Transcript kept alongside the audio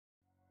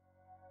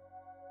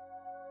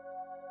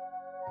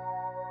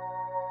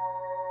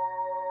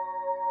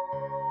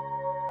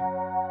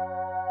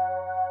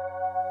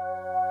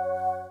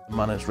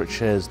My name's Rich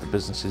Hayes. The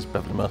business is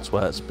Beverley Motor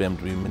Works,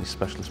 BMW Mini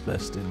Specialist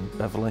based in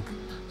Beverley.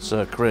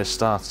 So career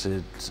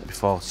started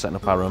before setting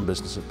up our own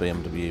business at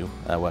BMW,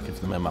 working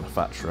for the main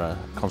manufacturer,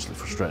 constantly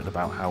frustrated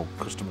about how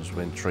customers were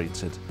being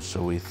treated.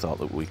 So we thought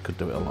that we could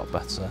do it a lot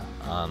better,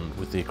 and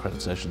with the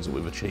accreditations that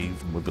we've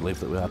achieved, we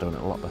believe that we are doing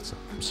it a lot better.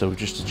 So we've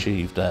just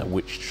achieved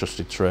Which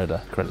Trusted Trader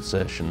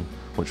accreditation,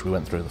 which we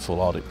went through the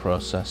full audit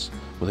process.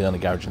 We're the only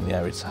garage in the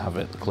area to have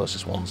it. The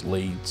closest one's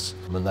Leeds,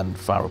 and then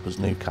far up as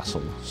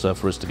Newcastle. So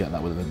for us to get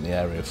that within the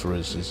area for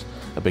us is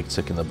a big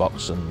tick in the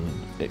box,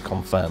 and it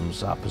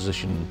confirms our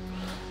position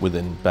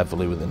within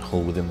Beverley, within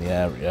Hull, within the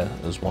area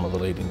as one of the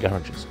leading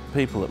garages.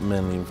 People that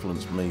mainly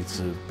influenced me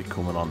to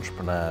become an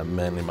entrepreneur,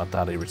 mainly my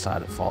dad. He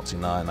retired at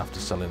 49 after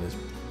selling his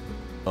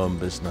own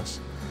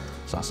business.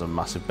 So that's a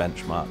massive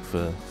benchmark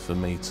for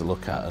me to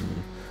look at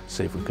and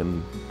see if we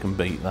can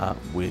beat that.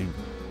 We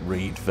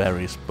read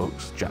various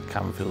books. Jack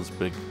Canfield's a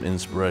big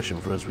inspiration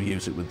for us. We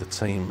use it with the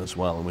team as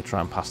well, and we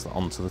try and pass that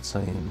on to the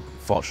team.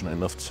 Fortunate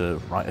enough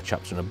to write a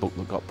chapter in a book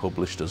that got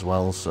published as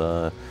well.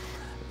 So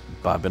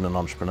by being an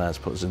entrepreneur, it's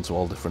put us into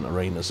all different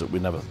arenas that we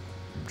never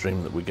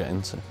dreamed that we'd get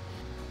into.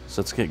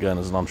 So to keep going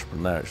as an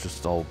entrepreneur, it's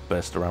just all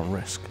based around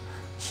risk.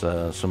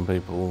 So some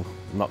people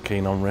not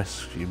keen on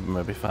risk. You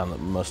maybe found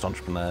that most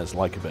entrepreneurs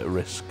like a bit of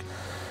risk,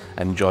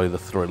 enjoy the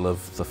thrill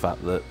of the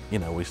fact that, you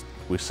know,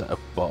 we set up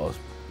about a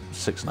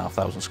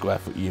 6,500 square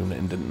foot unit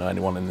and didn't know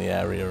anyone in the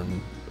area,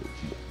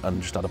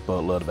 and just had a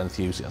boatload of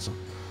enthusiasm.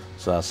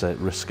 So I say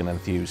risk and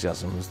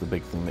enthusiasm is the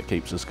big thing that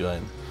keeps us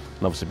going.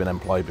 And obviously been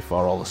employed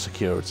before, all the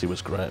security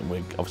was great, and we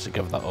obviously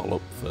gave that all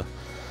up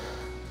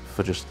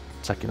for just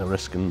taking a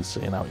risk and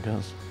seeing how it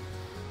goes.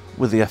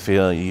 With the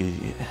FEO,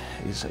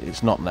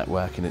 it's not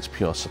networking, it's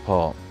pure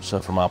support. So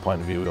from our point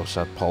of view, we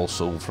also had Paul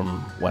Sewell from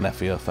when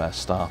FEO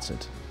first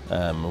started,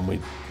 and we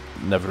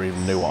never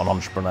even knew what an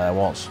entrepreneur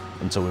was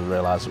until we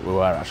realised that we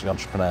were actually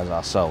entrepreneurs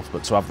ourselves.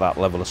 But to have that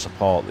level of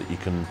support that you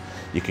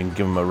can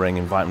give them a ring,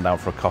 invite them down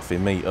for a coffee,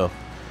 meet up,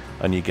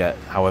 and you get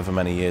however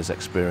many years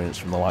experience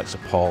from the likes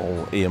of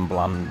Paul, Ian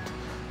Bland.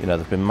 You know,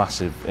 there have been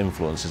massive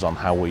influences on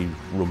how we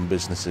run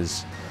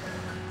businesses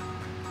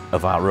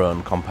of our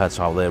own compared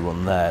to how they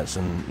run theirs,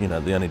 and you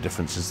know, the only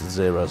difference is the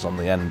zeros on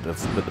the end but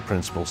the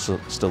principle's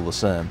still the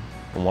same.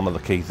 And one of the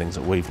key things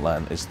that we've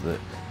learned is that,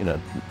 you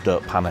know,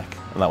 don't panic.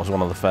 And that was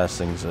one of the first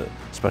things that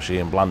especially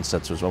Ian Bland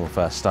said to us when we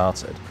first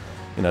started.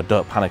 You know,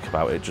 don't panic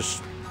about it,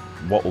 just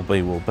what will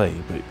be,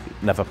 but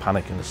never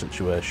panic in a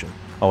situation.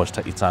 Always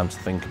take your time to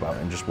think about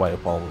it and just weigh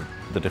up all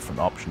the different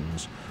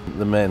options.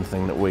 The main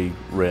thing that we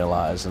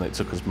realised, and it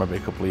took us maybe a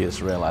couple of years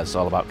to realise, is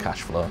all about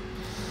cash flow.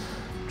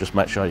 Just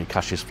make sure your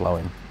cash is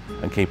flowing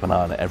and keep an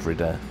eye on it every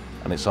day.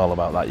 And it's all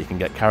about that. You can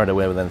get carried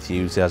away with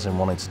enthusiasm,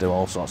 wanting to do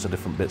all sorts of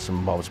different bits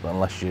and bobs, but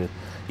unless your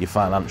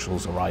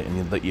financials are right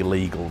and that you're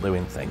legal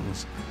doing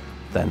things,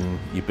 then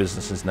your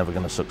business is never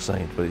going to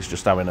succeed. But it's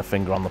just having a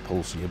finger on the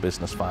pulse of your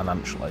business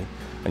financially,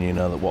 and you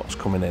know that what's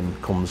coming in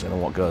comes in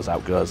and what goes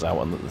out,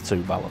 and that the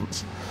two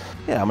balance.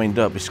 Yeah, I mean,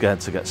 don't be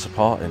scared to get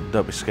support in.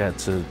 Don't be scared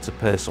to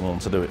pay someone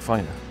to do it for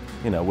you.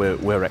 You know,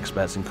 we're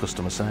experts in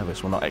customer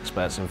service. We're not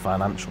experts in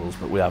financials,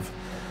 but we have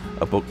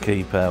a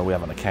bookkeeper, we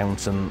have an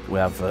accountant, we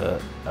have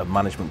a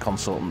management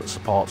consultant that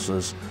supports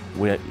us.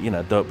 You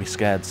know, don't be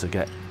scared to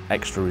get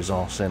extra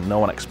resource in. No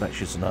one expects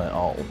you to know it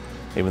all,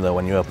 even though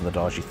when you open the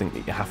doors you think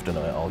that you have to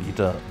know it all. You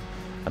don't.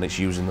 And it's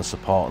using the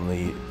support and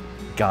the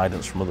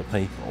guidance from other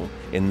people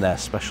in their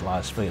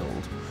specialised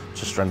field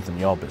to strengthen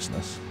your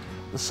business.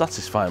 The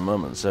satisfying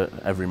moments are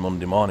every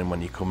Monday morning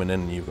when you're coming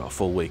in and you've got a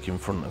full week in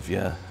front of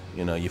you.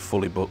 You know, you're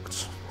fully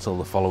booked till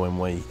the following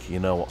week, you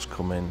know what's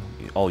coming,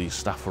 all your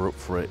staff are up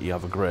for it, you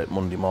have a great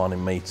Monday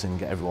morning meeting,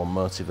 get everyone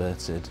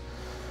motivated.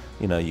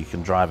 You know, you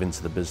can drive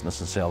into the business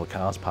and see all the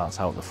cars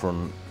parked out the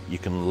front. You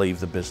can leave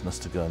the business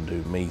to go and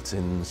do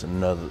meetings and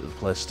know that the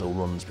place still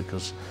runs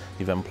because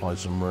you've employed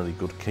some really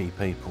good key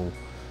people.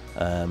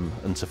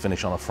 And to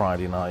finish on a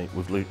Friday night,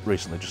 we've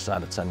recently just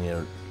signed a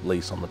 10-year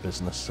lease on the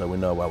business, so we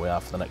know where we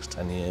are for the next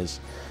 10 years.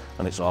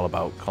 And it's all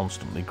about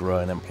constantly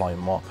growing, employing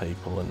more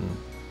people and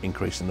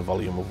increasing the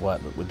volume of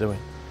work that we're doing.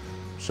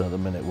 So at the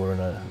minute we're in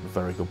a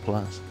very good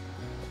place.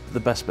 The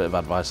best bit of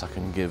advice I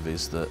can give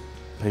is that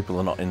people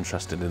are not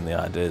interested in the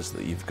ideas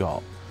that you've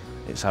got,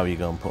 it's how you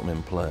go and put them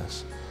in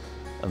place.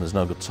 And there's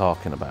no good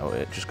talking about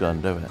it, just go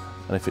and do it.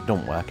 And if it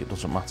don't work, it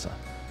doesn't matter.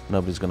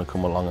 Nobody's going to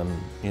come along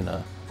and, you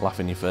know,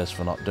 laugh in your face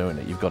for not doing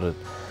it.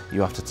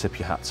 You have to tip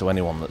your hat to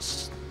anyone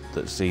that's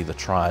either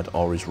tried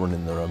or is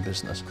running their own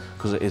business,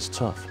 because it is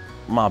tough.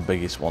 My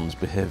biggest one's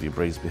behaviour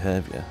breeds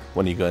behaviour.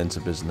 When you go into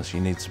business,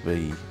 you need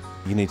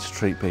to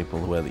treat people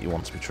the way that you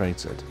want to be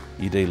treated.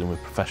 You're dealing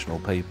with professional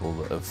people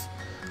that have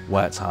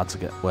worked hard to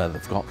get where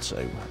they've got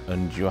to,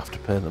 and you have to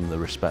pay them the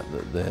respect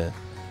that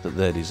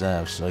they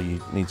deserve. So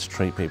you need to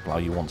treat people how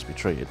you want to be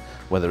treated.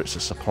 Whether it's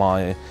a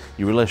supplier,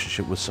 your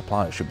relationship with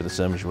suppliers should be the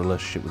same as your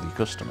relationship with your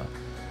customer,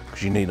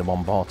 because you need them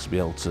on board to be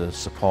able to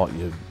support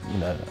you, you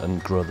know,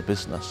 and grow the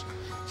business.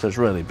 So it's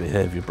really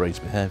behaviour breeds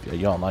behaviour.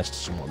 You're nice to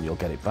someone, you'll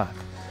get it back.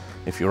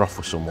 If you're off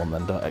with someone,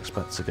 then don't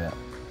expect to get,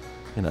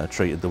 you know,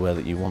 treated the way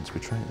that you want to be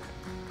treated.